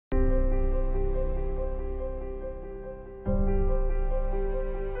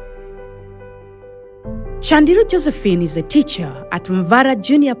Chandiru Josephine is a teacher at Mvara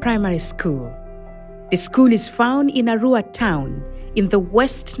Junior Primary School. The school is found in Arua town in the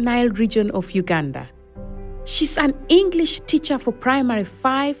West Nile region of Uganda. She's an English teacher for Primary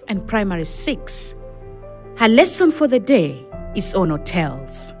 5 and Primary 6. Her lesson for the day is on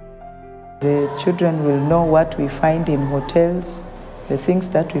hotels. The children will know what we find in hotels, the things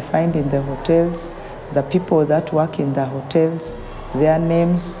that we find in the hotels, the people that work in the hotels, their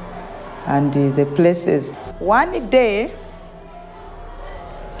names, and the places. One day,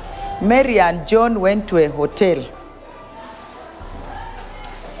 Mary and John went to a hotel.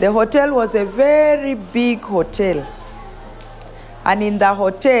 The hotel was a very big hotel. And in the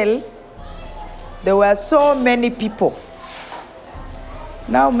hotel, there were so many people.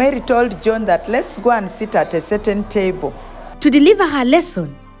 Now Mary told John that let's go and sit at a certain table. To deliver her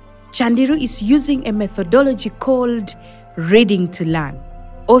lesson, Chandiru is using a methodology called Reading to Learn,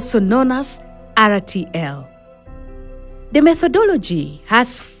 also known as RTL. The methodology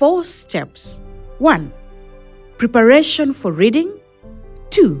has 4 steps. 1. Preparation for reading.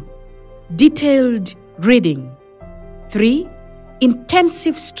 2. Detailed reading. 3.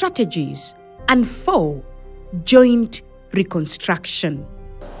 Intensive strategies. And 4. Joint reconstruction.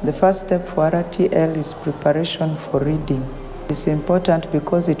 The first step for RTL is preparation for reading. It's important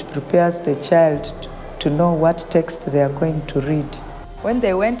because it prepares the child to know what text they are going to read. When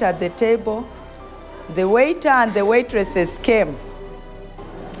they went at the table, the waiter and the waitresses came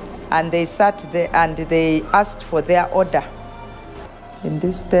and they sat there and they asked for their order. In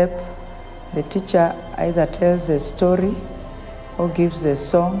this step, the teacher either tells a story or gives a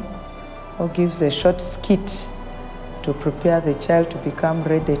song or gives a short skit to prepare the child to become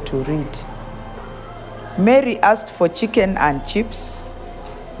ready to read. Mary asked for chicken and chips.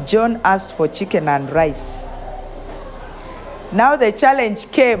 John asked for chicken and rice. Now the challenge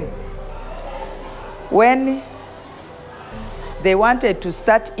came when they wanted to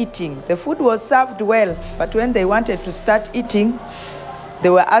start eating. The food was served well, but when they wanted to start eating, they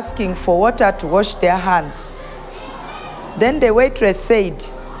were asking for water to wash their hands. Then the waitress said,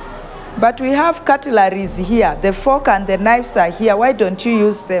 "But we have cutleries here. The fork and the knives are here. Why don't you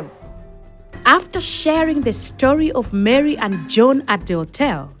use them?" After sharing the story of Mary and John at the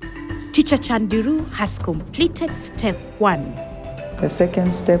hotel, Teacher Chandiru has completed step 1. The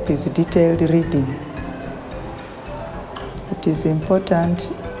second step is detailed reading. It is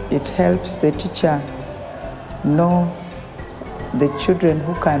important. It helps the teacher know the children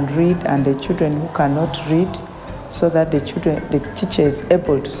who can read and the children who cannot read, so that the teacher is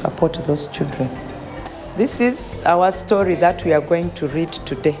able to support those children. This is our story that we are going to read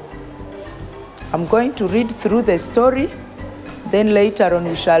today. I'm going to read through the story, then later on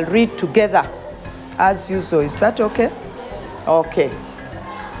we shall read together as usual. Is that okay? Yes. Okay.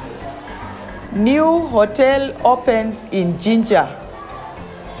 New hotel opens in Jinja.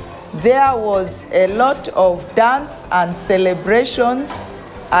 There was a lot of dance and celebrations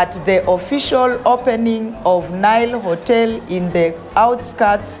at the official opening of Nile Hotel in the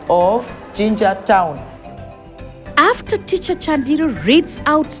outskirts of Jinja town. After Teacher Chandiru reads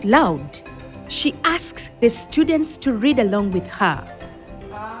out loud, she asks the students to read along with her.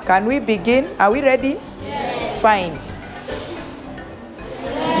 Can we begin? Are we ready? Yes. Fine.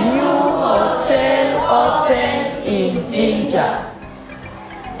 New hotel opens in Jinja.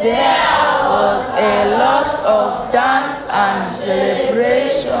 There was a lot of dance and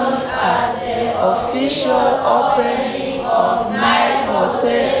celebrations at the official opening of Nile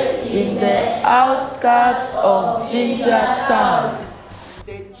Hotel in the outskirts of Jinja town.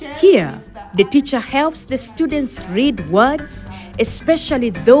 Here, the teacher helps the students read words,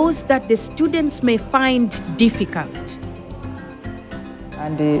 especially those that the students may find difficult.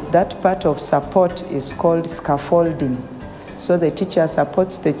 And that part of support is called scaffolding. So the teacher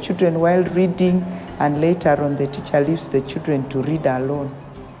supports the children while reading, and later on the teacher leaves the children to read alone.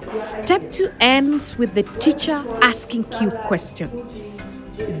 Step 2 ends with the teacher asking cue questions.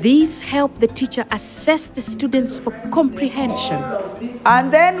 These help the teacher assess the students for comprehension.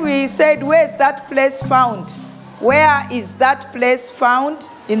 And then we said, where is that place found? Where is that place found?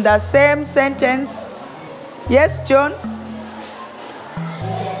 In the same sentence. Yes, John?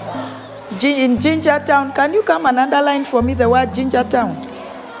 In Jinja town. Can you come and underline for me the word Jinja town?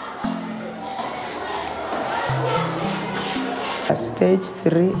 Stage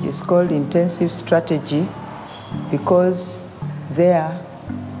 3 is called intensive strategy because there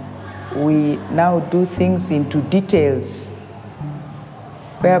we now do things into details,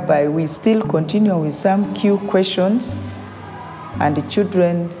 whereby we still continue with some cue questions and the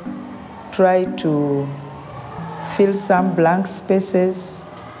children try to fill some blank spaces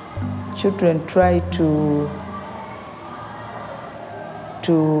Children try to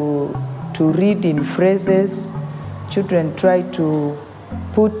read in phrases. Children try to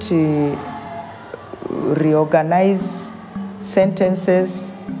reorganize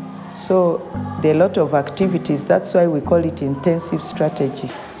sentences. So there are a lot of activities. That's why we call it intensive strategy.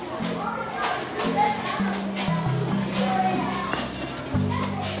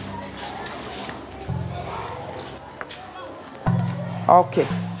 Okay.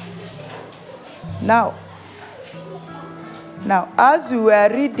 Now, as we were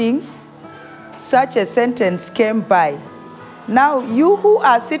reading, such a sentence came by. Now, you who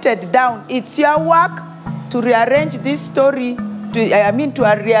are seated down, it's your work to rearrange this story,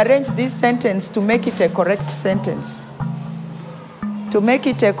 to rearrange this sentence to make it a correct sentence. To make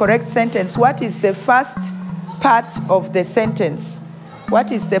it a correct sentence, what is the first part of the sentence?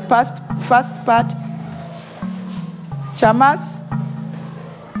 What is the first part? Chamas?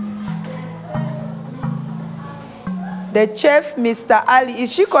 The chef, Mr. Ali.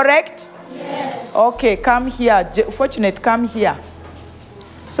 Is she correct? Yes. Okay, come here. Fortunate, come here.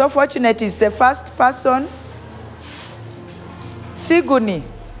 So Fortunate is the first person. Siguni.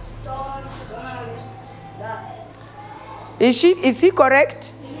 Is he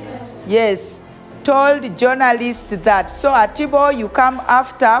correct? Yes. Yes. Told journalist that. So Atibo, you come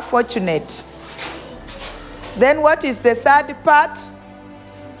after Fortunate. Then what is the third part?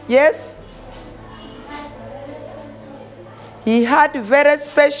 Yes? He had very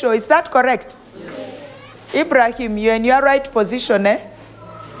special. Is that correct? Yes. Ibrahim, you're in your right position, eh?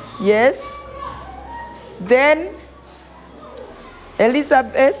 Yes. Then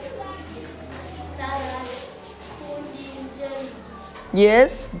Elizabeth.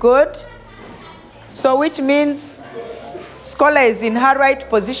 Yes, good. So which means Scholar is in her right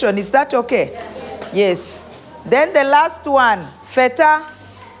position. Is that okay? Yes. Yes. Then the last one, Feta.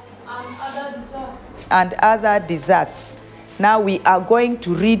 And other desserts. Now we are going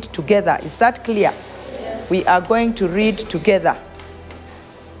to read together. Is that clear? Yes. We are going to read together.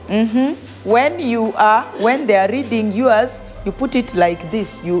 When they are reading yours, you put it like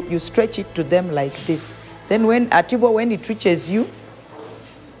this. You stretch it to them like this. Then when Atibo, when it reaches you,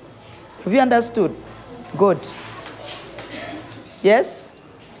 have you understood? Good. Yes?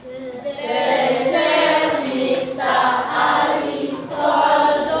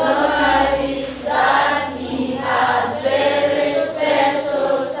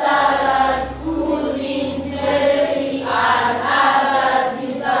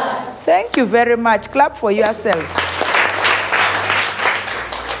 Thank you very much. Clap for yourselves.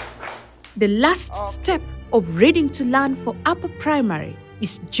 The last step of reading to learn for upper primary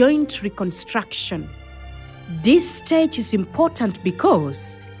is joint reconstruction. This stage is important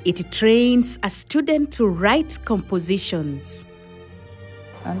because it trains a student to write compositions.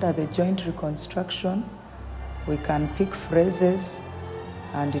 Under the joint reconstruction, we can pick phrases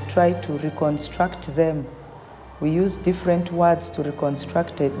and try to reconstruct them. We use different words to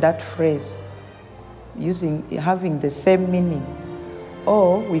reconstruct that phrase, having the same meaning.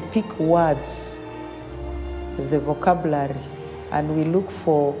 Or we pick words, the vocabulary, and we look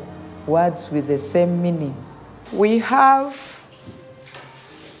for words with the same meaning. We have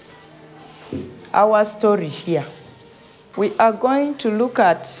our story here. We are going to look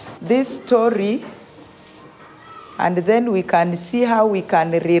at this story, and then we can see how we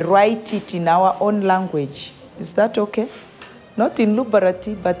can rewrite it in our own language. Is that okay? Not in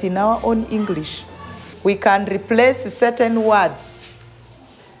Lubarati, but in our own English. We can replace certain words.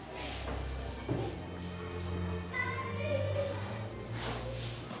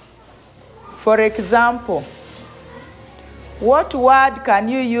 For example, what word can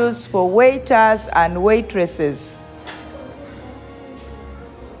you use for waiters and waitresses?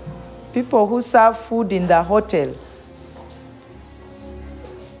 People who serve food in the hotel.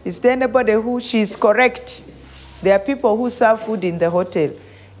 Is there anybody who she's correct? There are people who serve food in the hotel.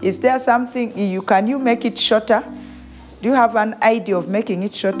 Is there something, can you make it shorter? Do you have an idea of making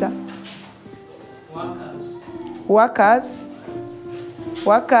it shorter? Workers.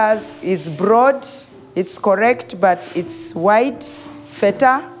 Workers is broad, it's correct, but it's wide.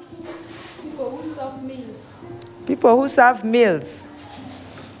 Feta? People who serve meals. People who serve meals.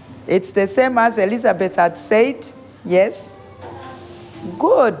 It's the same as Elizabeth had said. Yes?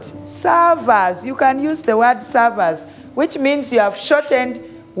 Good. Servers. You can use the word servers, which means you have shortened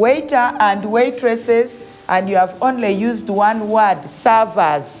waiter and waitresses, and you have only used one word,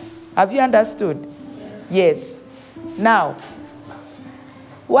 servers. Have you understood? Yes. Now,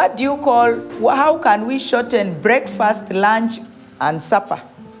 what do you call, how can we shorten breakfast, lunch, and supper?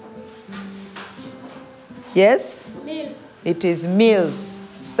 Yes? Meal. It is meals.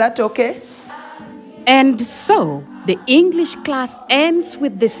 Is that okay? And so, the English class ends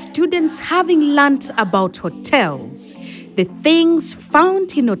with the students having learnt about hotels, the things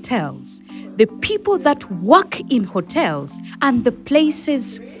found in hotels, the people that work in hotels, and the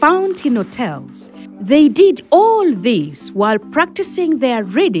places found in hotels. They did all this while practicing their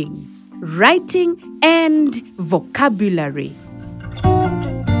reading, writing, and vocabulary.